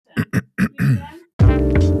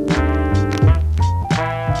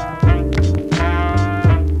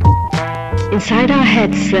Inside our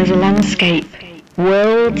heads there's a landscape,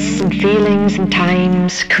 worlds and feelings and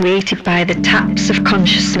times created by the taps of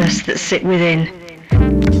consciousness that sit within.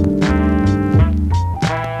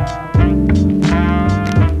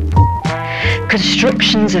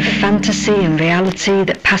 Constructions of fantasy and reality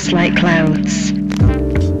that pass like clouds.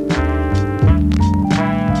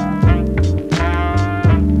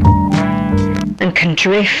 And can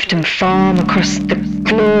drift and form across the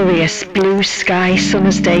glorious blue sky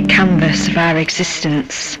summer's day canvas of our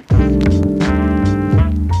existence.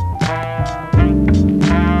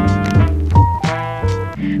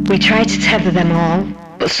 We try to tether them all,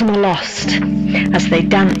 but some are lost as they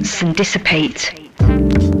dance and dissipate.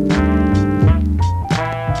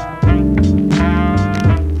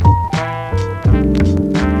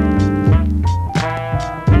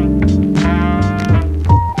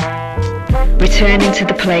 Returning to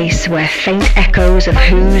the place where faint echoes of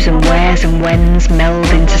whos and wheres and whens meld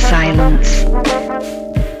into silence.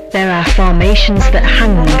 There are formations that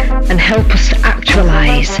hang and help us to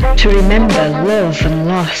actualize, to remember love and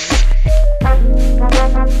loss.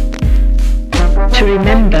 To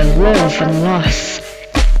remember love and loss.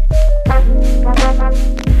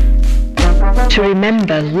 To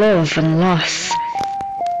remember love and loss.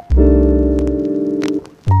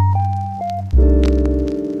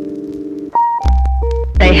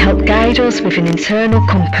 They help guide us with an internal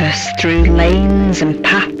compass through lanes and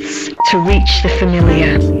paths to reach the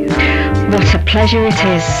familiar. What a pleasure it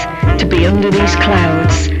is to be under these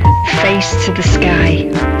clouds, face to the sky,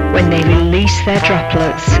 when they release their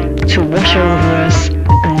droplets to wash over us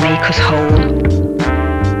and make us whole.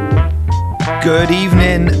 Good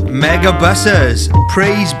evening, Mega Bussers.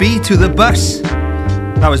 Praise be to the bus.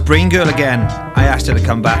 That was Brain Girl again. I asked her to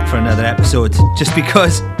come back for another episode just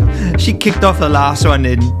because she kicked off the last one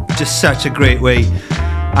in just such a great way.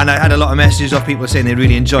 And I had a lot of messages of people saying they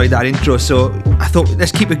really enjoyed that intro, so I thought,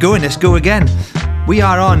 let's keep it going, let's go again. We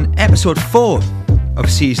are on episode 4 of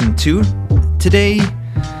season 2. Today,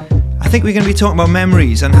 I think we're going to be talking about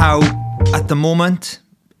memories and how, at the moment,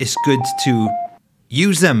 it's good to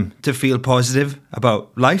use them to feel positive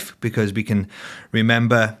about life, because we can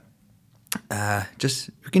remember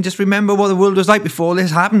we can just remember what the world was like before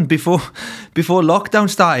this happened, before lockdown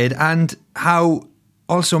started, and how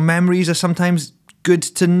also memories are sometimes good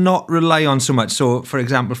to not rely on so much. So, for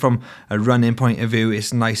example, from a running point of view,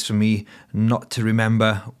 it's nice for me not to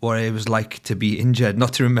remember what it was like to be injured,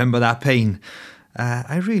 not to remember that pain. I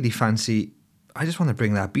just want to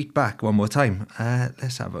bring that beat back one more time.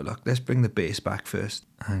 Let's have a look. Let's bring the bass back first.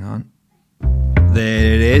 Hang on.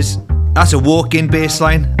 There it is. That's a walk-in bass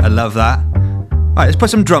line. I love that. Right, let's put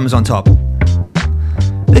some drums on top.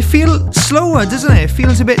 They feel slower, doesn't it? It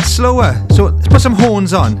feels a bit slower. So let's put some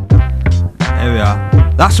horns on. There we are.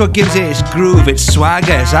 That's what gives it its groove, its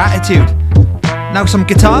swagger, its attitude. Now some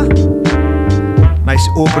guitar. Nice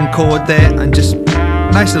open chord there, and just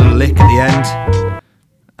nice little lick at the end.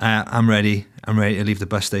 I'm ready. I'm ready to leave the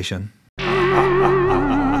bus station. All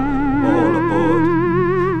aboard.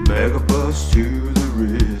 Megabus to the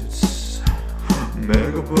Ritz.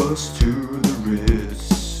 Megabus to the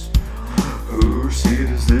Ritz. Whose seat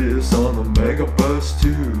is this on the Megabus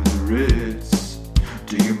to the Ritz?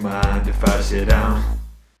 Do you mind if I sit down?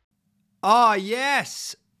 Oh,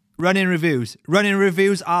 yes! Running reviews. Running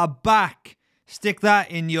reviews are back. Stick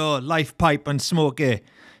that in your life pipe and smoke it.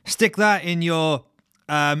 Stick that in your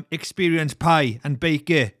experience pie and bake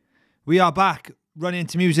it. We are back running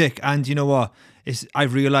to music, and you know what?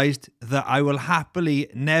 I've realised that I will happily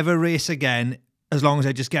never race again as long as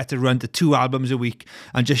I just get to run to 2 albums a week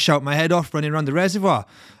and just shout my head off running around the reservoir.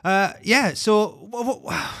 So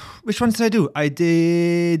which ones did I do? I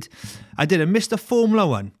did a Mr. Formula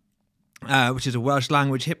one, which is a Welsh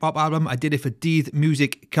language hip-hop album. I did it for Dydd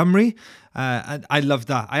Music Cymru, and I loved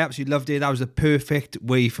that. I absolutely loved it. That was the perfect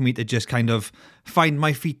way for me to just kind of find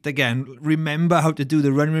my feet again, remember how to do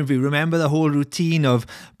the run review, remember the whole routine of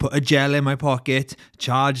put a gel in my pocket,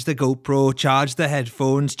 charge the GoPro, charge the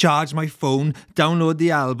headphones, charge my phone, download the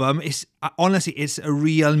album. Honestly, it's a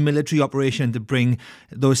real military operation to bring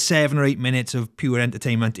those 7 or 8 minutes of pure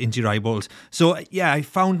entertainment into your eyeballs. So yeah, I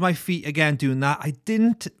found my feet again doing that. I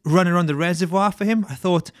didn't run around the reservoir for him.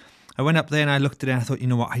 I went up there and I looked at it and I thought, you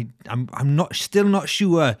know what, I'm still not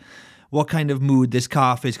sure what kind of mood this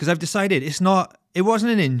calf is, because I've decided it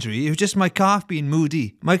wasn't an injury, it was just my calf being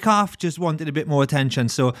moody. My calf just wanted a bit more attention,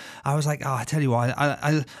 so I was like, I tell you what,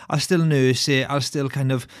 I'll still nurse it, I'll still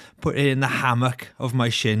kind of put it in the hammock of my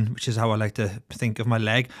shin, which is how I like to think of my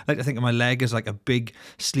leg. I like to think of my leg as like a big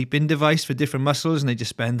sleeping device for different muscles, and they just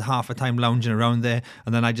spend half the time lounging around there,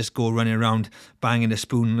 and then I just go running around banging a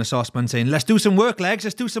spoon in a saucepan saying, let's do some work, legs,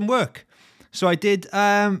 let's do some work. So I did,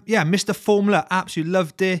 Mr. Formula, absolutely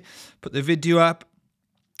loved it. Put the video up.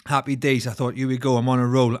 Happy days. I thought, here we go, I'm on a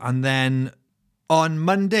roll. And then on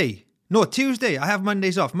Tuesday, I have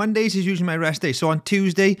Mondays off. Mondays is usually my rest day. So on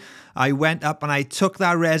Tuesday, I went up and I took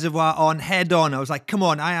that Reservoir on head on. I was like, come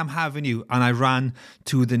on, I am having you. And I ran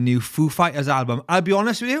to the new Foo Fighters album. I'll be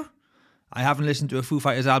honest with you, I haven't listened to a Foo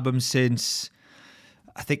Fighters album since,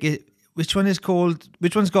 which one's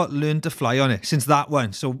got Learn to Fly on it? Since that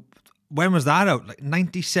one. So when was that out? Like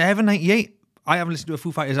 97, 98? I haven't listened to a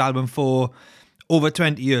Foo Fighters album for over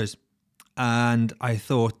 20 years. And I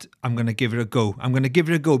thought, I'm going to give it a go. I'm going to give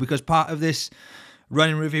it a go because part of this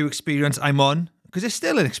running review experience I'm on, because it's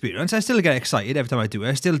still an experience, I still get excited every time I do it.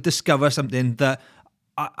 I still discover something that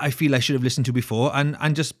I feel I should have listened to before.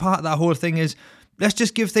 And just part of that whole thing is, let's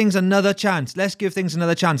just give things another chance. Let's give things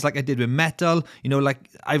another chance like I did with metal. You know, like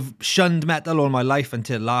I've shunned metal all my life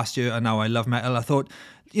until last year, and now I love metal. I thought,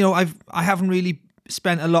 you know, I haven't really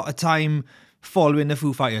spent a lot of time following the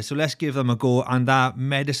Foo Fighters, so let's give them a go. And that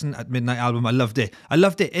Medicine at Midnight album, I loved it.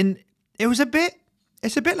 And it's a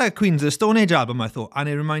bit like Queens of the Stone Age album, I thought, and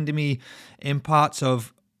it reminded me in parts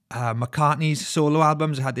of McCartney's solo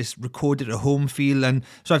albums. It had this recorded at home feel, and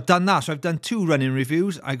so I've done that. So I've done 2 running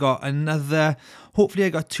reviews. Hopefully I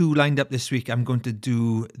got 2 lined up this week. I'm going to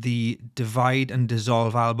do the Divide and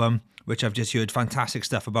Dissolve album, which I've just heard fantastic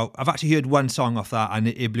stuff about. I've actually heard one song off that and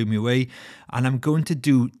it blew me away. And I'm going to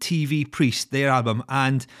do TV Priest, their album.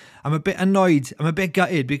 And I'm a bit annoyed, I'm a bit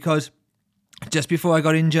gutted because just before I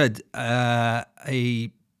got injured, I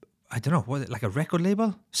don't know, was it like a record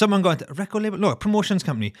label? Someone got into a record label? No, a promotions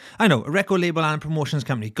company. I know, a record label and a promotions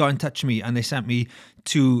company got in touch with me and they sent me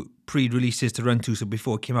 2 pre-releases to run to, so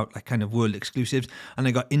before it came out, like kind of world exclusives, and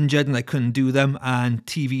I got injured and I couldn't do them, and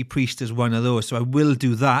TV Priest is one of those, so I will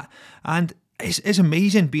do that. And it's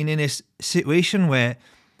amazing being in this situation where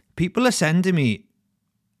people are sending me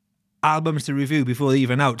albums to review before they're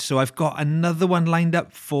even out. So I've got another one lined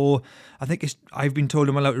up for, I've been told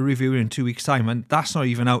I'm allowed to review it in 2 weeks' time, and that's not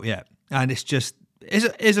even out yet. And it's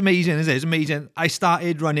amazing, isn't it? It's amazing. I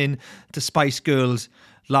started running to Spice Girls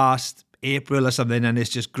last April or something, and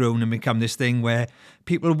it's just grown and become this thing where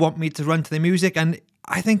people want me to run to their music. And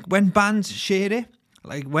I think when bands share it,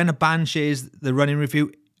 like when a band shares the running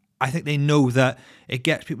review, I think they know that it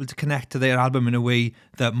gets people to connect to their album in a way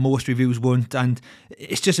that most reviews won't, and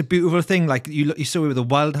it's just a beautiful thing. Like you saw it with the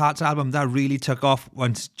Wild Hearts album, that really took off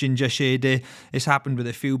once Ginger shared it. It's happened with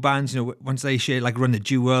a few bands, you know, once they shared, like Run the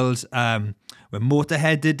Jewels, when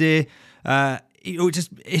Motorhead did it.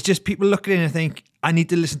 It's just people looking in and think, I need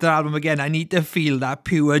to listen to that album again. I need to feel that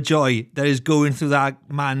pure joy that is going through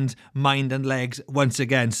that man's mind and legs once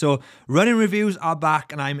again. So running reviews are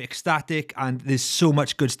back and I'm ecstatic, and there's so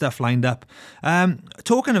much good stuff lined up.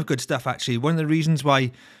 Talking of good stuff, actually, one of the reasons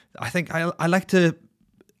why I think I like to,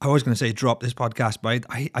 I was going to say drop this podcast, but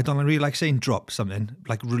I don't really like saying drop something,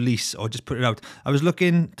 like release or just put it out. I was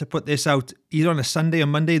looking to put this out either on a Sunday or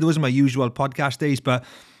Monday. Those are my usual podcast days, but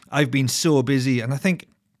I've been so busy, and I think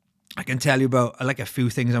I can tell you about like a few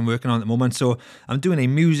things I'm working on at the moment. So I'm doing a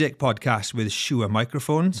music podcast with Shure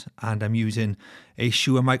microphones, and I'm using a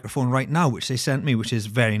Shure microphone right now, which they sent me, which is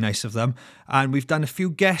very nice of them. And we've done a few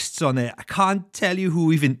guests on it. I can't tell you who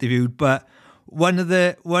we've interviewed, but one of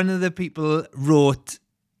the people wrote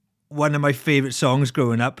one of my favorite songs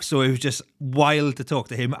growing up. So it was just wild to talk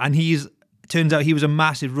to him. And turns out he was a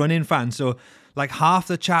massive running fan. So like half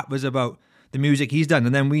the chat was about the music he's done,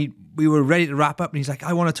 and then we were ready to wrap up, and he's like,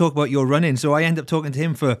 I want to talk about your running. So I ended up talking to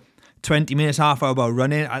him for 20 minutes, half hour about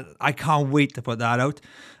running. I can't wait to put that out.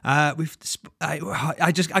 I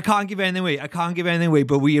can't give anything away,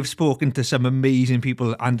 but we have spoken to some amazing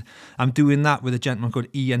people, and I'm doing that with a gentleman called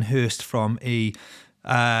Ian Hurst from a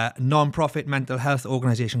non-profit mental health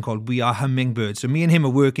organisation called We Are Hummingbirds. So me and him are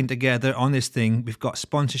working together on this thing. We've got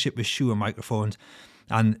sponsorship with Shure microphones,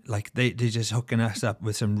 and like they're just hooking us up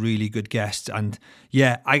with some really good guests. And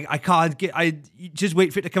yeah, I just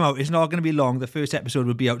wait for it to come out. It's not going to be long. The first episode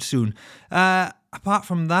will be out soon. Aside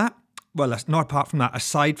from that,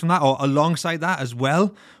 or alongside that as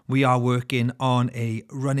well, we are working on a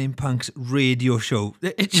Running Punks radio show.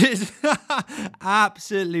 It's just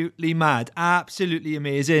absolutely mad, absolutely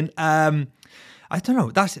amazing. I don't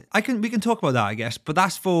know. We can talk about that, I guess. But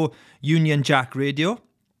that's for Union Jack Radio.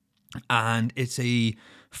 And it's a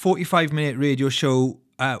 45-minute radio show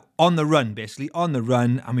on the run, basically, on the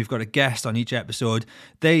run. And we've got a guest on each episode.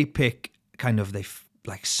 They pick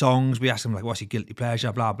like songs. We ask them like, what's your guilty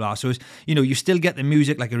pleasure, blah, blah. So, it's, you know, you still get the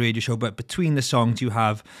music like a radio show, but between the songs you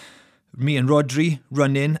have me and Rodri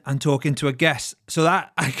running and talking to a guest. So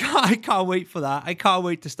that I can't wait for that. I can't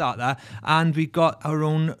wait to start that. And we got our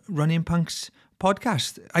own Running Punks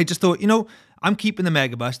podcast. I just thought, I'm keeping the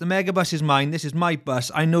Megabus. The Megabus is mine. This is my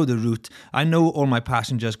bus. I know the route. I know all my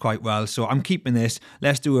passengers quite well. So I'm keeping this.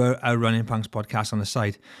 Let's do a Running Punks podcast on the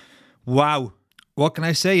side. Wow. What can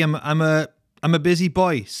I say? I'm a busy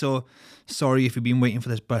boy. So sorry if you've been waiting for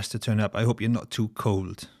this bus to turn up. I hope you're not too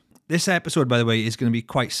cold. This episode, by the way, is going to be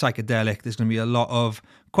quite psychedelic. There's going to be a lot of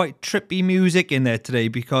quite trippy music in there today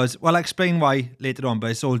because, well, I'll explain why later on,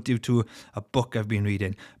 but it's all due to a book I've been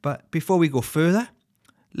reading. But before we go further,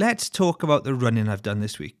 let's talk about the running I've done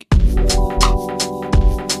this week.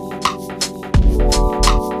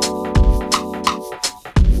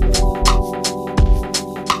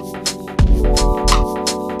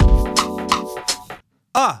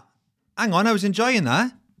 Hang on, I was enjoying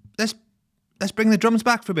that. Let's bring the drums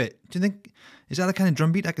back for a bit. Do you think, is that the kind of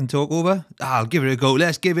drum beat I can talk over? I'll give it a go.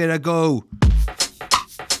 Let's give it a go.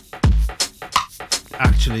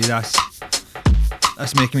 Actually, that's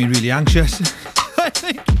making me really anxious. I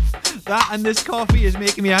think that and this coffee is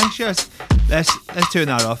making me anxious. Let's turn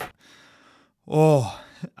that off. Oh,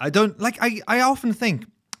 I often think,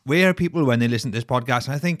 where are people when they listen to this podcast?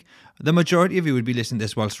 And I think the majority of you would be listening to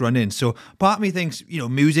this whilst running. So part of me thinks,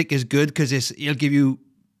 music is good because it'll give you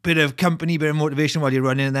bit of company, bit of motivation while you're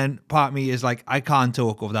running, and then part of me is like, I can't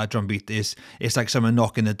talk over that drum beat. It's like someone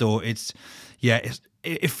knocking the door.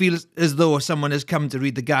 It feels as though someone has come to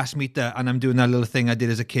read the gas meter, and I'm doing that little thing I did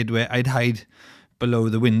as a kid where I'd hide below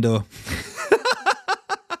the window.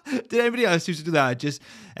 Did anybody else used to do that? Just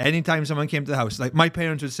anytime someone came to the house, like my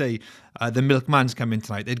parents would say, the milkman's coming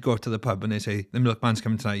tonight. They'd go up to the pub and they'd say, the milkman's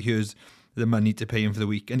coming tonight. Here's the money to pay him for the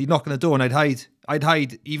week. And he'd knock on the door and I'd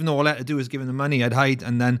hide, even though all I had to do was give him the money. I'd hide,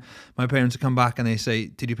 and then my parents would come back and they say,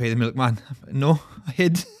 did you pay the milkman? No, I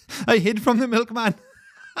hid from the milkman.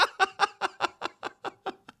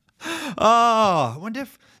 I wonder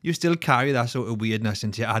if you still carry that sort of weirdness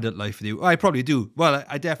into your adult life with you. I probably do. Well,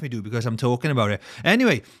 I definitely do because I'm talking about it.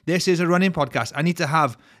 Anyway, this is a running podcast. I need to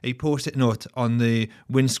have a post-it note on the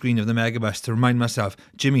windscreen of the Megabus to remind myself,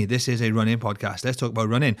 Jimmy, this is a running podcast. Let's talk about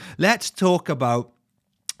running. Let's talk about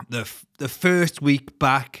the first week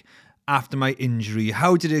back after my injury.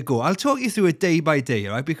 How did it go? I'll talk you through it day by day,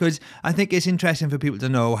 right? Because I think it's interesting for people to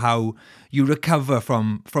know how you recover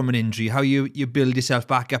from an injury, how you build yourself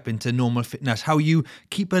back up into normal fitness, how you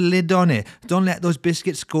keep a lid on it. Don't let those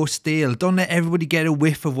biscuits go stale. Don't let everybody get a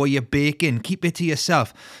whiff of what you're baking. Keep it to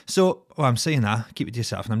yourself. So, I'm saying that, keep it to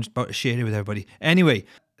yourself, and I'm just about to share it with everybody. Anyway,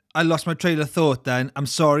 I lost my trail of thought then. I'm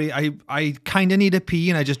sorry. I kind of need a pee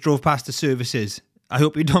and I just drove past the services. I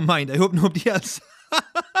hope you don't mind. I hope nobody else...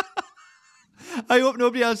 I hope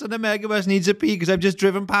nobody else on the Megabus needs a pee because I've just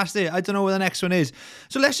driven past it. I don't know where the next one is.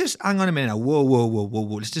 So let's just hang on a minute. Whoa.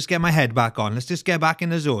 Let's just get my head back on. Let's just get back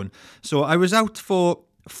in the zone. So I was out for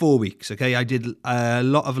 4 weeks, okay? I did a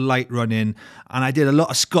lot of light running and I did a lot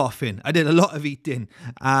of scoffing. I did a lot of eating.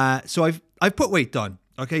 So I've put weight on,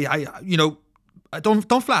 okay?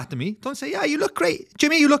 Don't flatter me. Don't say, yeah, you look great.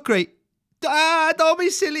 Jimmy, you look great. Don't be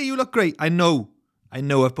silly. You look great. I know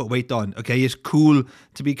I've put weight on, okay? It's cool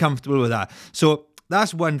to be comfortable with that. So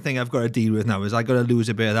that's one thing I've got to deal with now, is I got to lose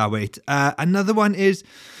a bit of that weight. Another one is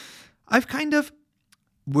I've kind of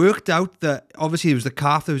worked out that obviously it was the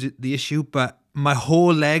calf that was the issue, but my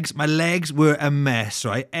legs were a mess,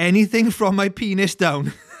 right? Anything from my penis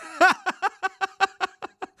down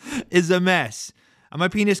is a mess. And my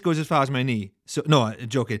penis goes as far as my knee. So, no, I'm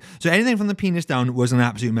joking. So anything from the penis down was an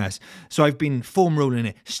absolute mess. So I've been foam rolling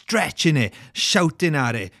it, stretching it, shouting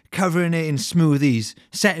at it, covering it in smoothies,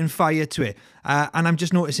 setting fire to it. And I'm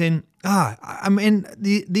just noticing,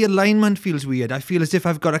 the alignment feels weird. I feel as if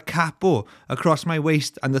I've got a capo across my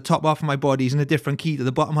waist and the top half of my body is in a different key to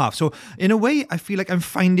the bottom half. So in a way, I feel like I'm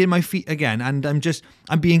finding my feet again and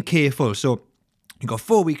I'm being careful. So you got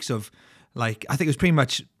 4 weeks of, I think it was pretty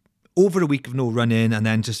much over a week of no running and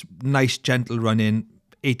then just nice gentle running,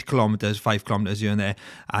 8 kilometers, 5 kilometers here and there,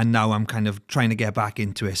 and now I'm kind of trying to get back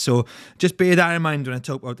into it. So just bear that in mind when I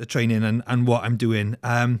talk about the training and what I'm doing.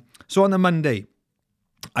 So on the Monday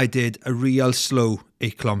I did a real slow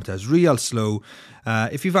 8 kilometers, real slow.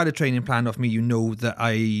 If you've had a training plan off me, you know that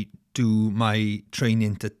I do my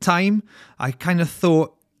training to time. I kind of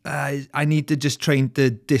thought I need to just train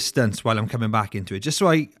the distance while I'm coming back into it, just so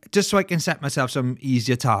I can set myself some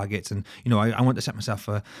easier targets. And I want to set myself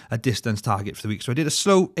a distance target for the week. So I did a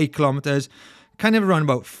slow 8 kilometers, kind of around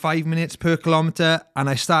about 5 minutes per kilometer, and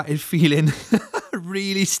I started feeling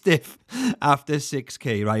really stiff after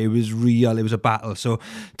 6K, right? It was real. It was a battle. So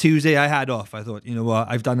Tuesday I had off. I thought, you know what?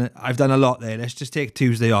 I've done a lot there. Let's just take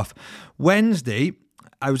Tuesday off. Wednesday,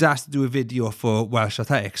 I was asked to do a video for Welsh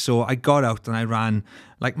Athletics, so I got out and I ran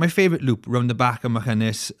like my favourite loop around the back of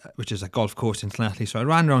Machynnes, which is a golf course in Llanelli. So I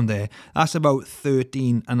ran around there. That's about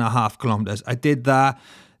 13.5 kilometres. I did that.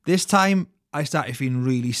 This time I started feeling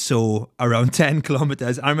really sore around 10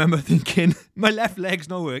 kilometres. I remember thinking, my left leg's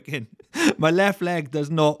not working. My left leg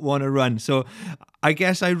does not want to run. So I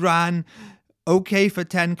guess I ran okay for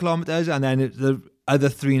 10 kilometres, and then the other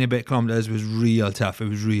 3 and a bit kilometres was real tough. It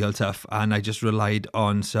was real tough, and I just relied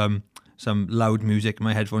on some loud music in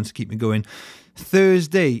my headphones to keep me going.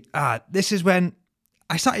 Thursday, this is when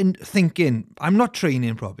I started thinking, I'm not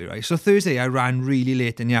training properly, right? So Thursday, I ran really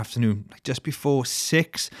late in the afternoon, like just before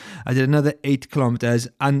 6. I did another 8 kilometres,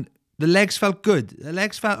 and the legs felt good. The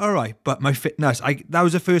legs felt all right, but my fitness, that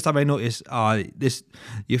was the first time I noticed,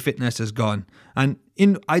 your fitness is gone. And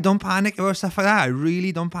I don't panic about stuff like that. I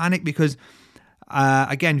really don't panic because,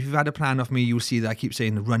 again, if you've had a plan of me, you'll see that I keep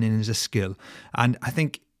saying running is a skill. And I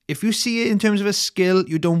think if you see it in terms of a skill,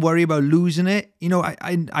 you don't worry about losing it. You know,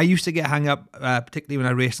 I used to get hung up, particularly when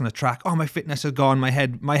I raced on the track. Oh, my fitness is gone. My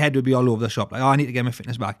head would be all over the shop. Like, I need to get my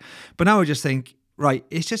fitness back. But now I just think, right,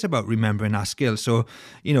 it's just about remembering our skill. So,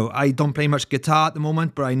 you know, I don't play much guitar at the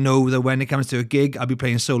moment, but I know that when it comes to a gig, I'll be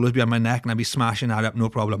playing solos behind my neck and I'll be smashing that up, no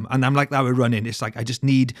problem. And I'm like that with running. It's like I just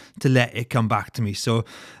need to let it come back to me. So,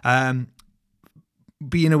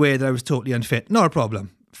 being aware that I was totally unfit, not a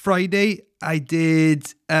problem. Friday, I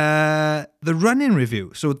did the running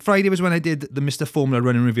review. So Friday was when I did the Mr. Formula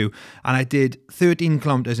running review, and I did 13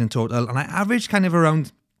 kilometres in total, and I averaged kind of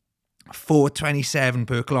around 4:27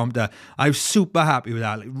 per kilometre. I was super happy with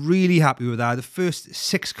that, like really happy with that. The first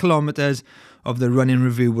 6 kilometres of the running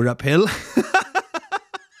review were uphill.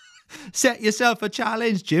 Set yourself a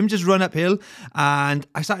challenge, Jim. Just run uphill. And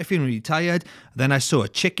I started feeling really tired. Then I saw a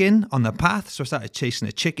chicken on the path, so I started chasing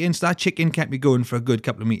a chicken. So that chicken kept me going for a good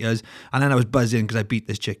couple of meters. And then I was buzzing because I beat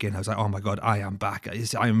this chicken. I was like, oh my God, I am back.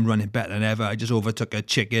 I am running better than ever. I just overtook a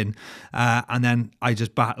chicken. And then I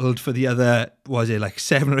just battled for the other,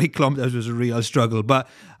 7 or 8 kilometers was a real struggle. But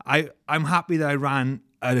I'm happy that I ran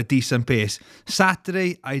at a decent pace.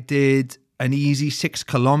 Saturday, I did an easy 6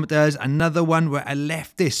 kilometers, another one where I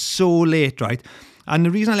left this so late, right? And the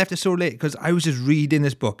reason I left it so late, because I was just reading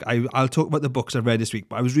this book. I'll talk about the books I've read this week,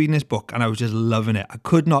 but I was reading this book and I was just loving it. I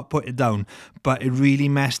could not put it down, but it really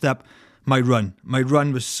messed up my run. My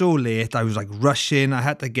run was so late. I was like rushing. I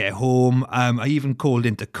had to get home. I even called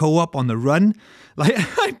into Co-op on the run. Like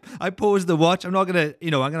I paused the watch. I'm not gonna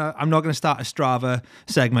start a Strava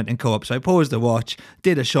segment in Co-op. So I paused the watch,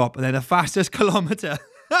 did a shop, and then the fastest kilometer.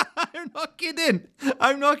 I'm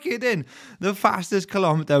not kidding. The fastest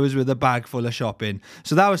kilometer was with a bag full of shopping.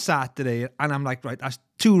 So that was Saturday. And I'm like, right, that's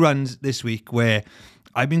 2 runs this week where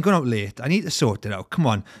I've been going out late. I need to sort it out. Come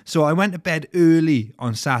on. So I went to bed early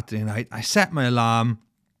on Saturday night. I set my alarm.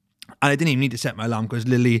 And I didn't even need to set my alarm because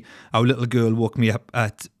Lily, our little girl, woke me up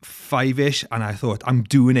at 5-ish, and I thought, I'm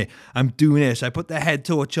doing it. So I put the head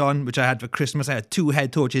torch on, which I had for Christmas. I had 2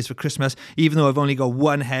 head torches for Christmas, even though I've only got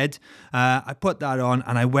 1 head. I put that on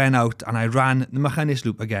and I went out and I ran the Machynnes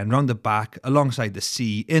loop again, round the back, alongside the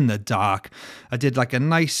sea, in the dark. I did like a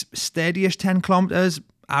nice, steady-ish 10 kilometres,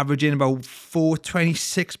 averaging about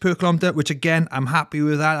 4:26 per kilometre, which again, I'm happy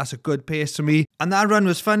with that. That's a good pace for me. And that run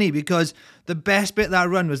was funny because the best bit of that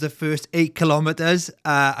run was the first 8 kilometres.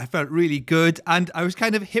 I felt really good and I was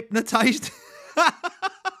kind of hypnotised.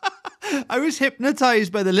 I was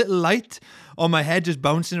hypnotised by the little light on my head just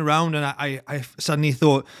bouncing around, and I suddenly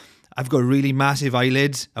thought, I've got really massive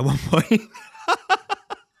eyelids at one point.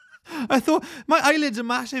 I thought my eyelids are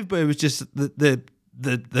massive, but it was just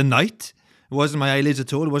the night. It wasn't my eyelids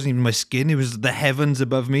at all. It wasn't even my skin. It was the heavens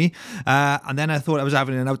above me. And then I thought I was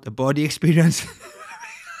having an out-of-body experience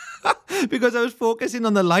because I was focusing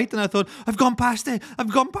on the light, and I thought, I've gone past it.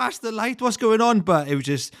 I've gone past the light. What's going on? But it was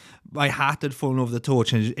just, my hat had fallen over the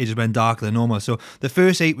torch and it just went darker than normal. So the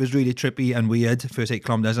first 8 was really trippy and weird, first 8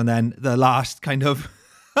 kilometres. And then the last kind of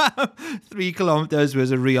 3 kilometres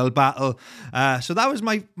was a real battle. So that was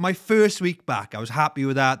my first week back. I was happy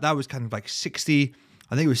with that. That was kind of like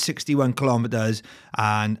 61 kilometres,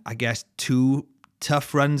 and I guess 2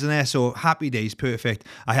 tough runs in there. So happy days, perfect.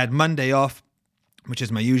 I had Monday off, which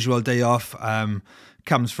is my usual day off.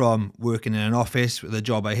 Comes from working in an office with a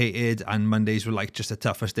job I hated, and Mondays were like just the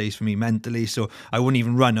toughest days for me mentally, so I wouldn't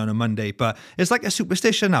even run on a Monday. But it's like a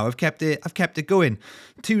superstition now. I've kept it going.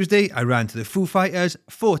 Tuesday I ran to the Foo Fighters,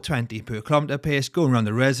 4:20 per kilometre pace, going around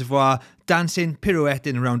the reservoir, dancing,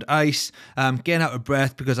 pirouetting around ice, getting out of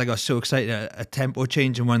breath because I got so excited at a tempo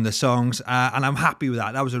change in one of the songs, and I'm happy with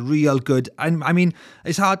that. That was a real good, I mean,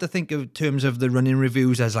 it's hard to think of terms of the running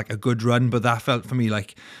reviews as like a good run, but that felt for me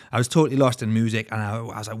like I was totally lost in music, and I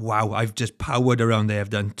was like, wow, I've just powered around there. I've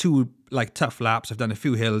done 2 like tough laps, I've done a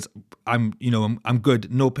few hills, I'm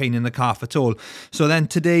good, no pain in the calf at all. So then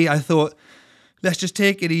today I thought, let's just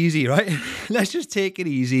take it easy, right? Let's just take it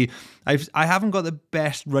easy. I haven't got the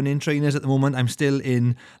best running trainers at the moment. I'm still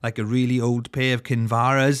in like a really old pair of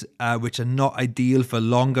Kinvaras, which are not ideal for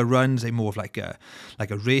longer runs. They're more of like a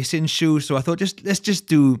racing shoe. So I thought let's just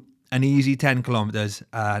do an easy 10 kilometers,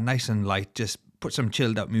 nice and light. Just put some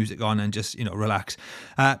chilled out music on and just, relax.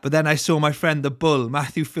 But then I saw my friend the Bull,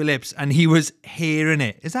 Matthew Phillips, and he was hearing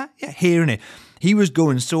it. Is that? Yeah, hearing it. He was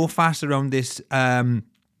going so fast around this,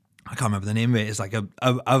 I can't remember the name of it. It's like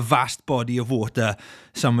a vast body of water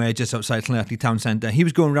somewhere just outside Llanelli Town Centre. He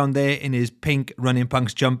was going around there in his pink Running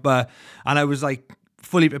Punks jumper, and I was like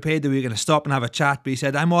fully prepared that we were going to stop and have a chat, but he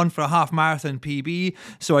said, I'm on for a half marathon PB.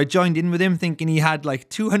 So I joined in with him thinking he had like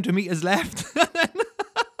 200 metres left.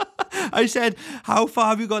 I said, how far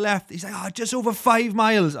have you got left? He's like, just over 5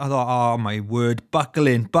 miles. I thought, oh my word, buckle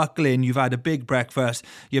in. You've had a big breakfast.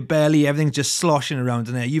 Your belly, everything's just sloshing around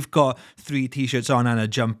in there. You've got 3 t-shirts on and a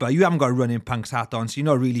jumper. You haven't got a Running Punks hat on, so you're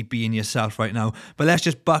not really being yourself right now. But let's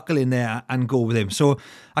just buckle in there and go with him. So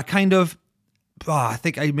I I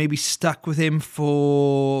think I maybe stuck with him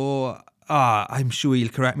for... I'm sure he'll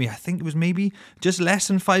correct me. I think it was maybe just less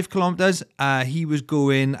than 5 kilometres. He was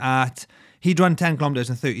going at... He'd run 10 kilometres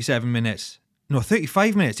in 37 minutes. No,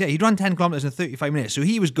 35 minutes. Yeah, he'd run 10 kilometres in 35 minutes. So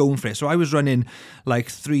he was going for it. So I was running like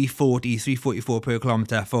 3:40, 3:44 per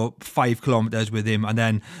kilometre for 5 kilometres with him. And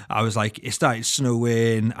then I was like, it started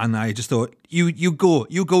snowing. And I just thought, you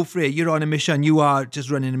go for it. You're on a mission. You are just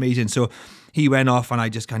running amazing. So he went off and I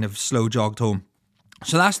just kind of slow jogged home.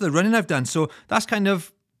 So that's the running I've done. So that's kind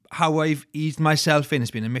of how I've eased myself in.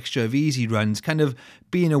 It's been a mixture of easy runs, kind of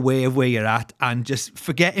being aware of where you're at and just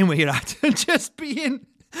forgetting where you're at and just being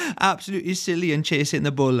absolutely silly and chasing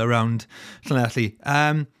the bull around Llanelli.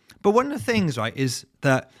 But one of the things, right, is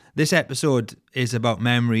that this episode is about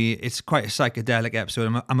memory. It's quite a psychedelic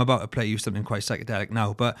episode. I'm about to play you something quite psychedelic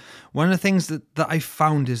now. But one of the things that I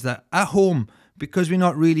found is that at home, because we're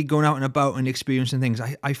not really going out and about and experiencing things,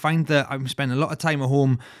 I find that I'm spending a lot of time at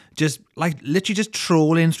home just like literally just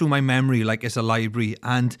trolling through my memory like it's a library.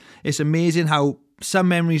 And it's amazing how some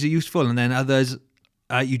memories are useful and then others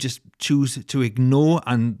you just choose to ignore.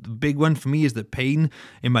 And the big one for me is the pain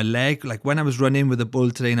in my leg. Like when I was running with the bull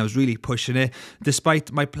today and I was really pushing it,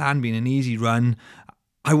 despite my plan being an easy run,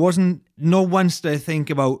 I wasn't, not once did I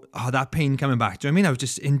think about, that pain coming back. Do you know what I mean? I was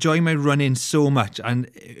just enjoying my running so much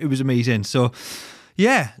and it was amazing. So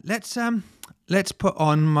yeah, let's put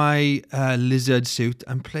on my lizard suit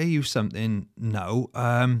and play you something now.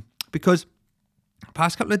 Because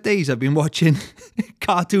past couple of days I've been watching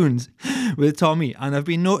cartoons with Tommy and I've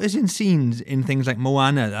been noticing scenes in things like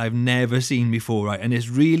Moana that I've never seen before, right? And it's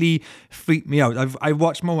really freaked me out. I've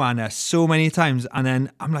watched Moana so many times and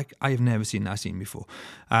then I'm like, I've never seen that scene before.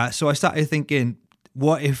 So I started thinking,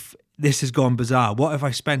 what if this has gone bizarre? What if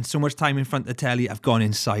I spent so much time in front of the telly, I've gone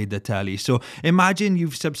inside the telly? So imagine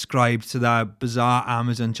you've subscribed to that bizarre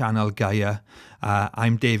Amazon channel, Gaia.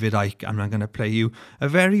 I'm David Icke and I'm going to play you a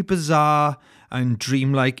very bizarre and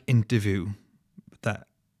dreamlike interview that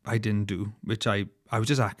I didn't do, which I was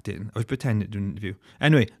just acting. I was pretending to do an interview.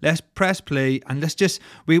 Anyway, let's press play and let's just,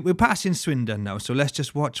 we're passing Swindon now, so let's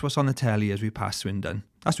just watch what's on the telly as we pass Swindon.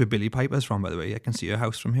 That's where Billy Piper's from, by the way. I can see her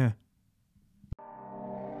house from here.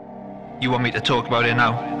 You want me to talk about it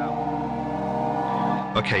now?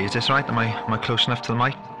 Okay, is this right? Am I close enough to the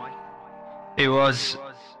mic? It was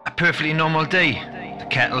a perfectly normal day. The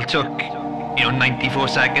kettle took 94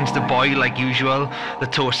 seconds to boil like usual. The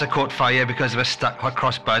toaster caught fire because of a stuck hot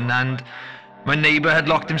cross bun, and my neighbour had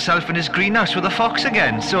locked himself in his greenhouse with a fox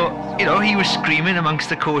again. So, he was screaming amongst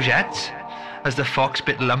the courgettes as the fox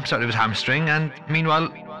bit lumps out of his hamstring, and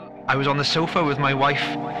meanwhile, I was on the sofa with my wife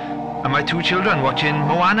and my 2 children watching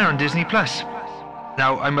Moana on Disney+.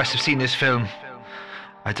 Now, I must have seen this film,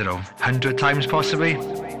 I don't know, 100 times possibly,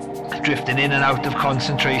 drifting in and out of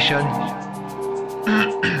concentration.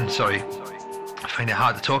 Sorry. I find it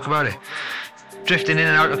hard to talk about it. Drifting in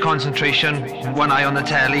and out of concentration, one eye on the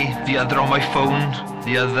telly, the other on my phone,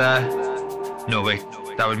 the other... No, wait,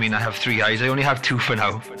 that would mean I have 3 eyes. I only have 2 for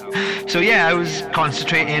now. So yeah, I was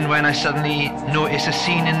concentrating when I suddenly noticed a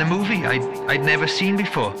scene in the movie I'd never seen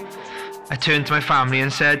before. I turned to my family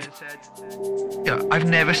and said, I've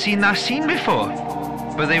never seen that scene before.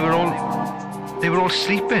 But they were all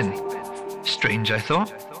sleeping. Strange, I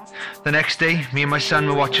thought. The next day, me and my son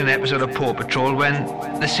were watching an episode of Paw Patrol when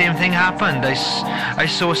the same thing happened. I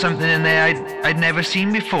saw something in there I'd never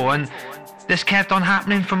seen before, and this kept on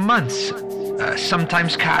happening for months.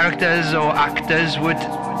 Sometimes characters or actors would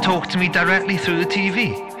talk to me directly through the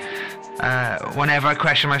TV. Whenever I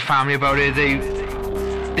questioned my family about it, they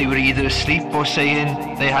were either asleep or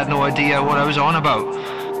saying they had no idea what I was on about.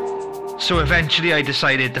 So eventually I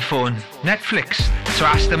decided to phone Netflix to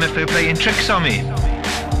ask them if they were playing tricks on me.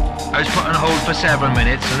 I was put on hold for several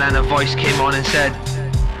minutes, and then a voice came on and said,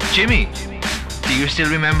 "Jimmy, do you still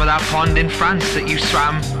remember that pond in France that you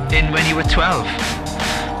swam in when you were 12?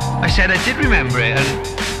 I said I did remember it, and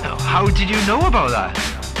how did you know about that?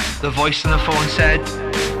 The voice on the phone said,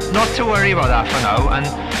 not to worry about that for now, and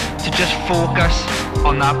to just focus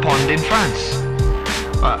on that pond in France.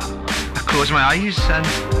 I closed my eyes and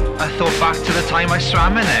I thought back to the time I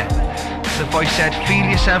swam in it. The voice said, feel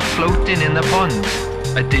yourself floating in the pond.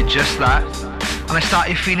 I did just that, and I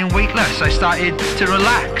started feeling weightless. I started to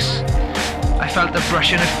relax. I felt the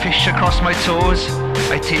brushing of fish across my toes.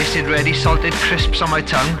 I tasted ready salted crisps on my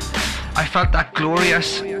tongue. I felt that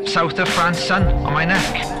glorious south of France sun on my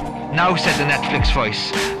neck. Now, said the Netflix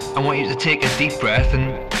voice, I want you to take a deep breath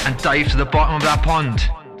and dive to the bottom of that pond.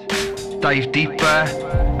 Dive deeper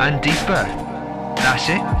and deeper. That's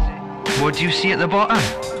it. What do you see at the bottom?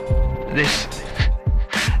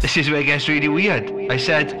 This is where it gets really weird. I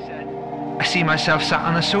said, I see myself sat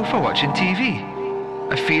on the sofa watching TV.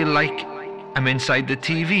 I feel like I'm inside the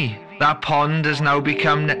TV. That pond has now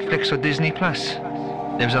become Netflix or Disney Plus.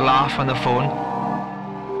 There was a laugh on the phone.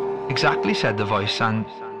 Exactly, said the voice, and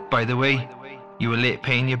by the way, you were late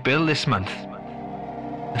paying your bill this month.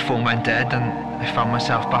 The phone went dead, and I found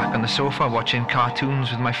myself back on the sofa watching cartoons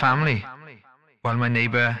with my family, while my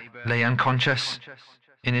neighbour lay unconscious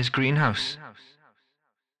in his greenhouse.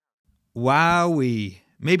 Wowee.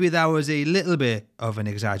 Maybe that was a little bit of an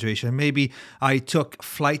exaggeration. Maybe I took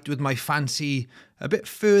flight with my fancy a bit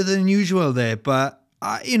further than usual there, but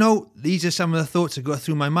these are some of the thoughts that go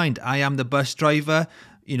through my mind. I am the bus driver.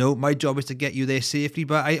 My job is to get you there safely,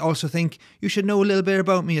 but I also think you should know a little bit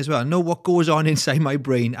about me as well, know what goes on inside my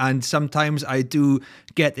brain. And sometimes I do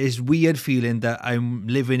get this weird feeling that I'm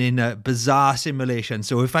living in a bizarre simulation.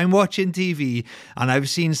 So if I'm watching TV and I've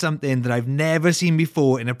seen something that I've never seen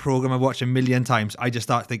before in a program I've watched a million times, I just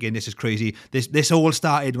start thinking, this is crazy. This all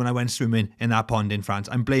started when I went swimming in that pond in France.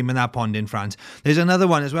 I'm blaming that pond in France. There's another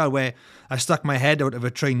one as well where I stuck my head out of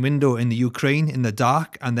a train window in the Ukraine in the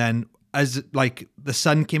dark, and then as the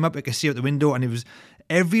sun came up, I could see out the window, and it was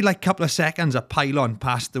every couple of seconds a pylon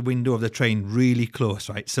passed the window of the train really close,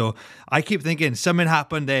 right? So I keep thinking something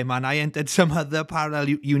happened there, man. I entered some other parallel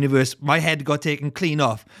universe. My head got taken clean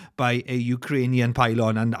off by a Ukrainian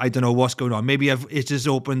pylon, and I don't know what's going on. Maybe it's just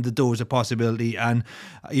opened the doors of possibility, and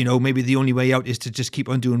maybe the only way out is to just keep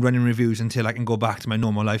on doing running reviews until I can go back to my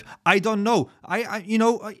normal life. I don't know.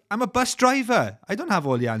 I'm a bus driver. I don't have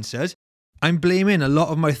all the answers. I'm blaming a lot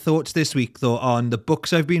of my thoughts this week, though, on the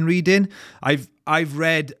books I've been reading. I've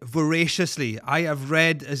read voraciously. I have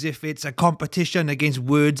read as if it's a competition against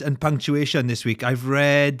words and punctuation this week. I've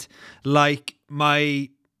read like my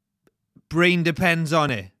brain depends on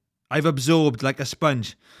it. I've absorbed like a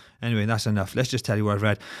sponge. Anyway, that's enough. Let's just tell you what I've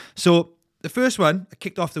read. So the first one, I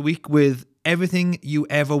kicked off the week with Everything You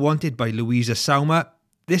Ever Wanted by Louisa Salma.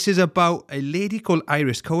 This is about a lady called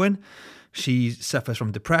Iris Cohen. She suffers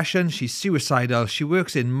from depression, she's suicidal, she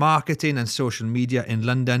works in marketing and social media in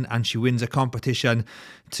London, and she wins a competition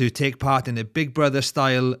to take part in a Big Brother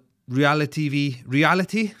style reality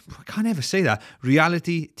TV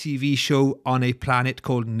show on a planet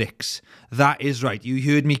called Nyx. That is right, you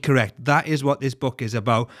heard me correct. That is what this book is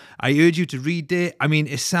about. I urge you to read it. I mean,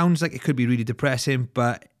 it sounds like it could be really depressing,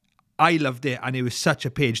 but I loved it, and it was such a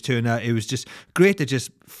page turner. It was just great to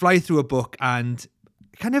just fly through a book, and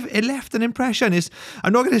it left an impression.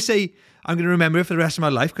 I'm not going to say I'm going to remember it for the rest of my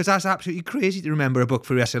life, because that's absolutely crazy to remember a book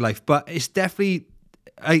for the rest of your life, but it's definitely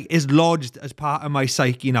is lodged as part of my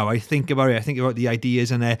psyche now. I think about it. I think about the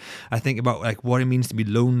ideas in there. I think about what it means to be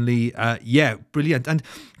lonely. Brilliant and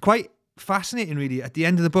quite fascinating, really. At the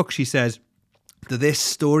end of the book, she says that this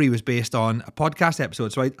story was based on a podcast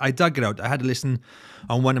episode. So I dug it out. I had to listen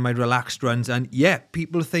on one of my relaxed runs, and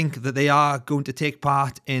people think that they are going to take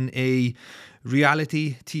part in a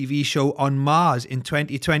reality TV show on Mars in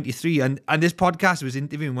 2023, and this podcast was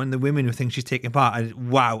interviewing one of the women who thinks she's taking part,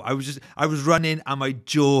 and wow, I was running and my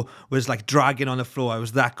jaw was dragging on the floor. I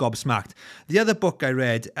was that gobsmacked. The other book I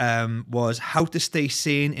read was How to Stay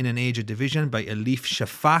Sane in an Age of Division by Elif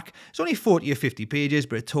Shafak. It's only 40 or 50 pages,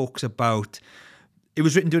 but it talks about it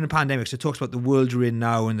was written during the pandemic, so it talks about the world we're in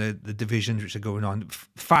now and the divisions which are going on.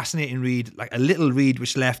 Fascinating read, like a little read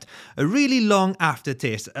which left a really long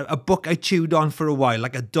aftertaste. A book I chewed on for a while,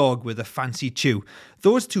 like a dog with a fancy chew.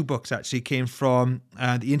 Those two books actually came from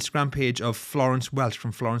the Instagram page of Florence Welch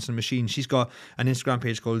from Florence and Machine. She's got an Instagram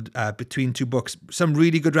page called Between Two Books. Some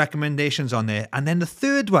really good recommendations on there. And then the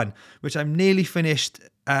third one, which I'm nearly finished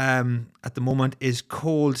at the moment, is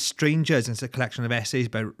called Strangers. It's a collection of essays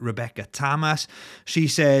by Rebecca Tamas. She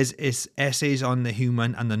says it's essays on the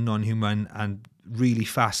human and the non-human, and really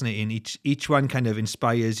fascinating. Each one kind of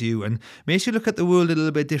inspires you and makes you look at the world a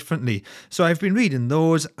little bit differently. So I've been reading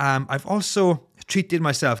those. I've also treated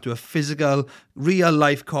myself to a physical,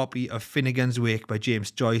 real-life copy of Finnegan's Wake by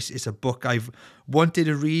James Joyce. It's a book I've wanted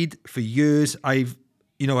to read for years. I've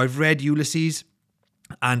read Ulysses,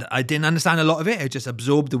 and I didn't understand a lot of it. I just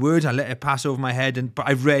absorbed the words. I let it pass over my head, but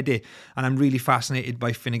I've read it, and I'm really fascinated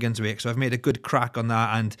by Finnegan's Wake. So I've made a good crack on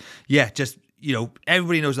that, and yeah, just,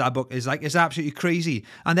 everybody knows that book is like, it's absolutely crazy.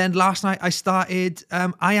 And then last night I started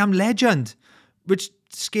I Am Legend, which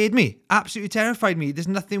scared me, absolutely terrified me. There's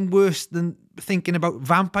nothing worse than thinking about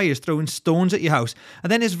vampires throwing stones at your house.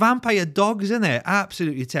 And then there's vampire dogs in there,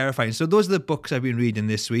 absolutely terrifying. So those are the books I've been reading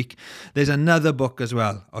this week. There's another book as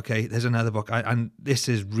well, okay? There's another book, and this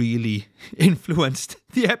has really influenced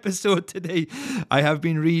the episode today. I have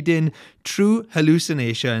been reading True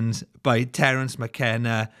Hallucinations by Terence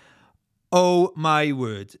McKenna. Oh my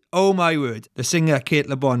word. The singer Kate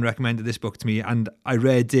LeBon recommended this book to me, and I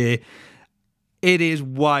read it. It is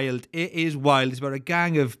wild. It's about a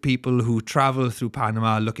gang of people who travel through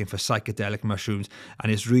Panama looking for psychedelic mushrooms,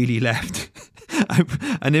 and it's really left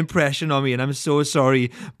an impression on me, and I'm so sorry,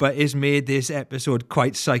 but it's made this episode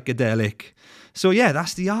quite psychedelic. So yeah,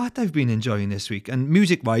 that's the art I've been enjoying this week. And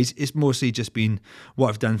music-wise, it's mostly just been what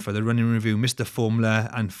I've done for the running review, Mr. Formula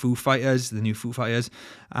and Foo Fighters, the new Foo Fighters.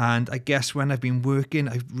 And I guess when I've been working,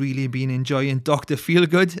 I've really been enjoying Dr.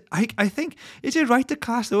 Feelgood. I think, is it right to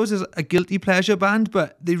class those as a guilty pleasure band?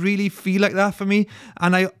 But they really feel like that for me.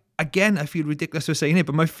 And I feel ridiculous for saying it,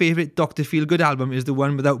 but my favourite Dr. Feelgood album is the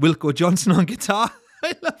one without Wilco Johnson on guitar.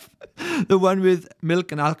 I love the one with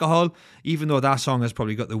Milk and Alcohol, even though that song has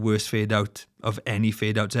probably got the worst fade out of any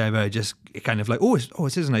fade outs ever. Just kind of like,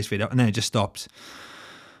 this is a nice fade out, and then it just stops.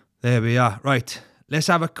 There we are. Right, let's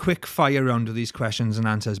have a quick fire round of these questions and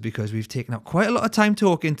answers, because we've taken up quite a lot of time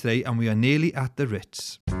talking today, and we are nearly at the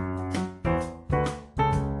Ritz.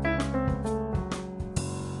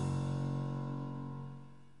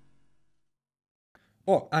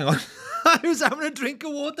 Oh, hang on. I was having a drink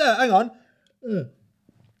of water. Hang on.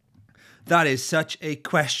 That is such a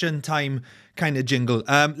question time kind of jingle.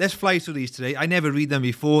 Let's fly through these today. I never read them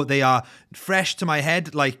before. They are fresh to my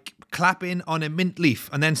head, like clapping on a mint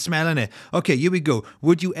leaf and then smelling it. Okay, here we go.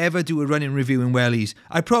 Would you ever do a running review in wellies?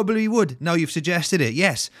 I probably would. Now you've suggested it.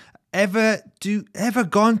 Yes. Ever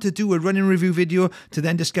gone to do a running review video to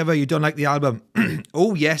then discover you don't like the album?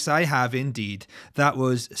 Oh, yes, I have indeed. That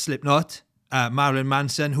was Slipknot. Marilyn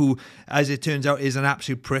Manson, who, as it turns out, is an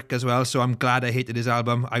absolute prick as well. So I'm glad I hated his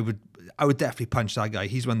album. I would definitely punch that guy.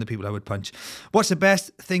 He's one of the people I would punch. What's the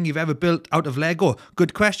best thing you've ever built out of Lego?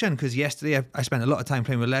 Good question, because yesterday I spent a lot of time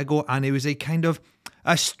playing with Lego, and it was a kind of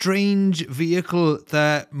a strange vehicle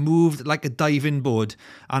that moved like a diving board.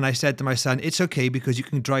 And I said to my son, it's okay because you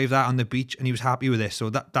can drive that on the beach, and he was happy with this. So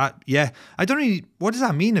that yeah, I don't really, what does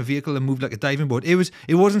that mean, a vehicle that moved like a diving board? It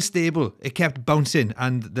wasn't stable. It kept bouncing,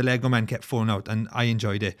 and the Lego man kept falling out, and I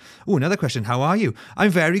enjoyed it. Oh, another question. How are you? I'm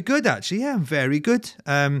very good, actually. Yeah, I'm very good.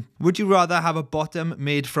 Would you rather have a bottom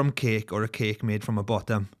made from cake or a cake made from a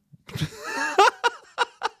bottom?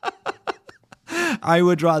 I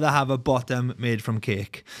would rather have a bottom made from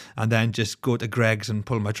cake and then just go to Greg's and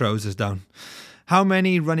pull my trousers down. How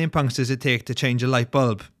many running punks does it take to change a light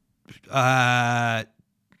bulb? One?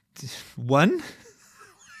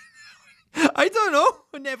 I don't know.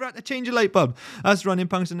 We never had to change a light bulb. Us running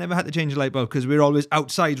punks have never had to change a light bulb because we're always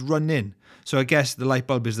outside running. So I guess the light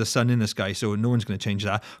bulb is the sun in the sky, so no one's going to change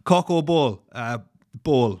that. Cock or ball?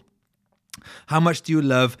 Ball. How much do you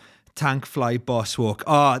love Tank Fly Boss Walk?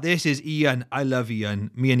 This is Ian. I love Ian.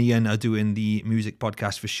 Me and Ian are doing the music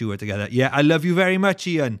podcast for sure together. Yeah, I love you very much,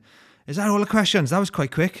 Ian. Is that all the questions? That was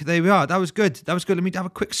quite quick. There we are. That was good. Let me have a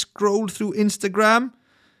quick scroll through Instagram.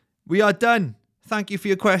 We are done. Thank you for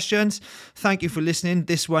your questions. Thank you for listening.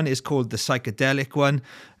 This one is called The Psychedelic One.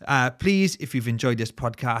 Please, if you've enjoyed this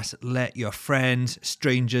podcast, let your friends,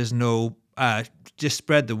 strangers know. just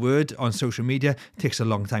spread the word on social media. It takes a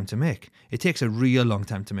long time to make. It takes a real long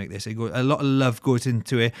time to make this. A lot of love goes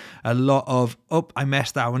into it. A lot of, I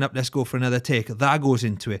messed that one up, let's go for another take. That goes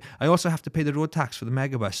into it. I also have to pay the road tax for the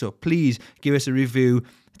Megabus. So please give us a review.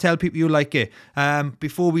 Tell people you like it.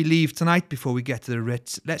 Before we leave tonight, before we get to the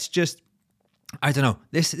Ritz, let's just, I don't know,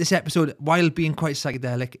 this episode, while being quite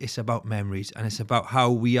psychedelic, it's about memories, and it's about how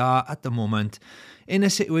we are at the moment in a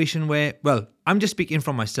situation where, well, I'm just speaking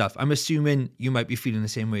from myself. I'm assuming you might be feeling the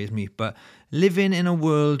same way as me, but living in a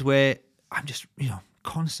world where I'm just,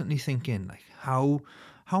 constantly thinking, like, how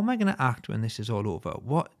am I going to act when this is all over?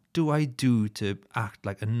 What do I do to act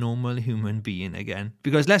like a normal human being again?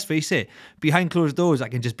 Because let's face it, behind closed doors, I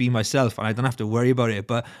can just be myself and I don't have to worry about it,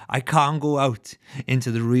 but I can't go out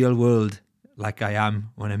into the real world like I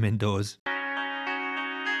am when I'm indoors.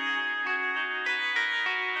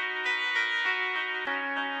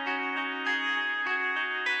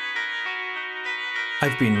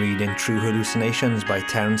 I've been reading True Hallucinations by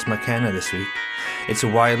Terence McKenna this week. It's a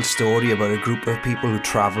wild story about a group of people who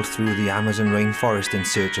travel through the Amazon rainforest in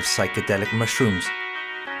search of psychedelic mushrooms.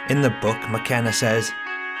 In the book, McKenna says,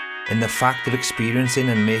 "In the fact of experiencing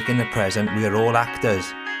and making the present, we are all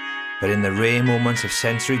actors. But in the rare moments of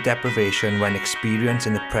sensory deprivation when experience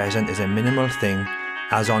in the present is a minimal thing,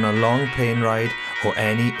 as on a long plane ride or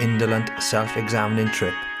any indolent self-examining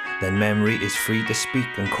trip, then memory is free to speak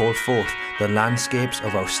and call forth the landscapes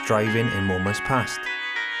of our striving in moments past."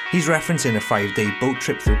 He's referencing a 5-day boat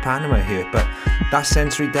trip through Panama here, but that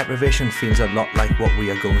sensory deprivation feels a lot like what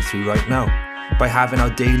we are going through right now. By having our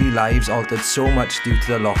daily lives altered so much due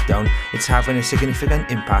to the lockdown, it's having a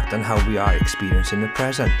significant impact on how we are experiencing the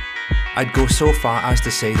present. I'd go so far as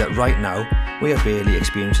to say that right now, we are barely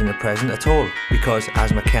experiencing the present at all, because,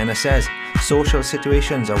 as McKenna says, social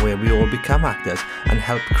situations are where we all become actors and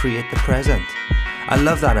help create the present. I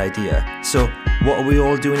love that idea. So, what are we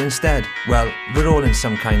all doing instead? Well, we're all in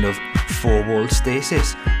some kind of four-walled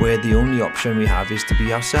stasis, where the only option we have is to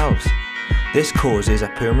be ourselves. This causes a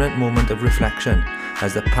permanent moment of reflection,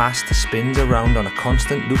 as the past spins around on a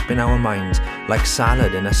constant loop in our minds, like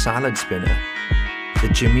salad in a salad spinner. The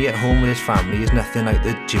Jimmy at home with his family is nothing like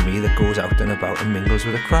the Jimmy that goes out and about and mingles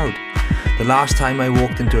with a crowd. The last time I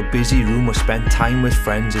walked into a busy room or spent time with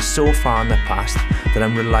friends is so far in the past that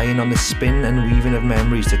I'm relying on the spin and weaving of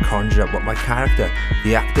memories to conjure up what my character,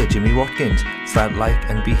 the actor Jimmy Watkins, felt like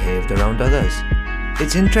and behaved around others.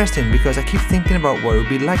 It's interesting because I keep thinking about what it would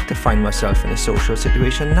be like to find myself in a social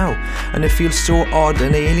situation now, and it feels so odd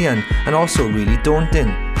and alien and also really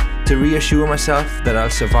daunting. To reassure myself that I'll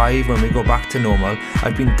survive when we go back to normal,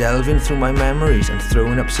 I've been delving through my memories and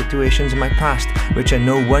throwing up situations in my past which I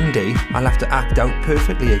know one day I'll have to act out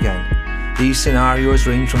perfectly again. These scenarios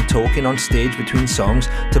range from talking on stage between songs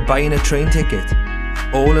to buying a train ticket.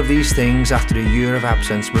 All of these things after a year of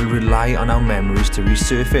absence will rely on our memories to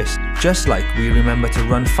resurface, just like we remember to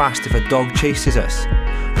run fast if a dog chases us.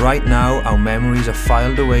 Right now, our memories are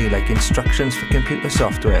filed away like instructions for computer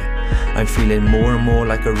software. I'm feeling more and more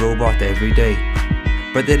like a robot every day.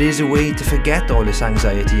 But there is a way to forget all this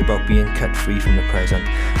anxiety about being cut free from the present,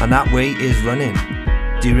 and that way is running.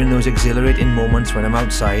 During those exhilarating moments when I'm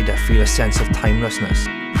outside, I feel a sense of timelessness.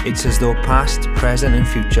 It's as though past, present and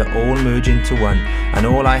future all merge into one, and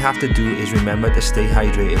all I have to do is remember to stay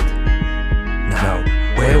hydrated. Now,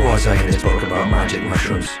 where was I in this book about magic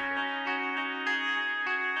mushrooms?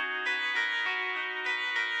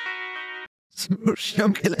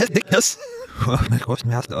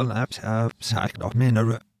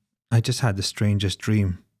 I just had the strangest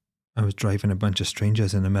dream. I was driving a bunch of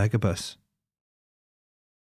strangers in a megabus.